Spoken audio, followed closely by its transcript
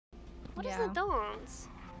What is the dance?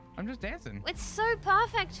 I'm just dancing. It's so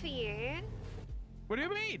perfect for you. What do you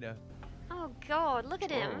mean? Oh god, look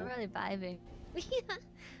at him. I'm really vibing.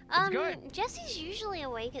 It's good. Jesse's usually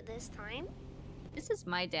awake at this time. This is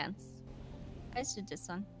my dance. I should do this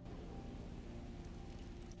one.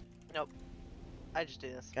 Nope. I just do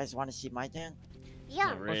this. You guys want to see my dance? Yeah.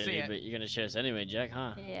 Not really, but you're gonna show us anyway, Jack,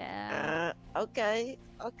 huh? Yeah. Okay.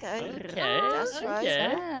 Okay. That's right.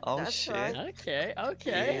 Yeah. Oh That's shit. right. Okay.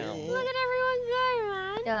 Yeah. Look at everyone go,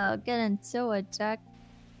 man. Yo, get into it, Jack.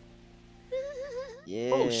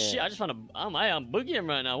 Yeah. Oh shit! I just found a. I'm boogieing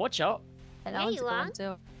right now. Watch out. And Yeah, I want you to go are. on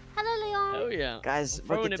too. Hello, Leon. Oh yeah. Guys, I'm look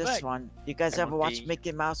throwing at it this back. one. You guys Come ever on, watch B.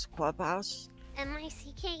 Mickey Mouse Clubhouse?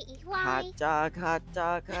 M-I-C-K-E-Y. Hot dog, hot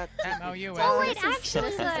dog, hot dog. M-O-U-S. Oh, wait, This actually,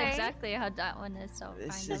 is though. exactly how that one is. So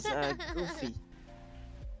This kind is of. goofy.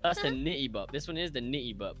 That's the nitty bop. This one is the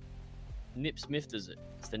nitty bop. Nip Smith does it.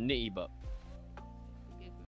 It's the nitty bop.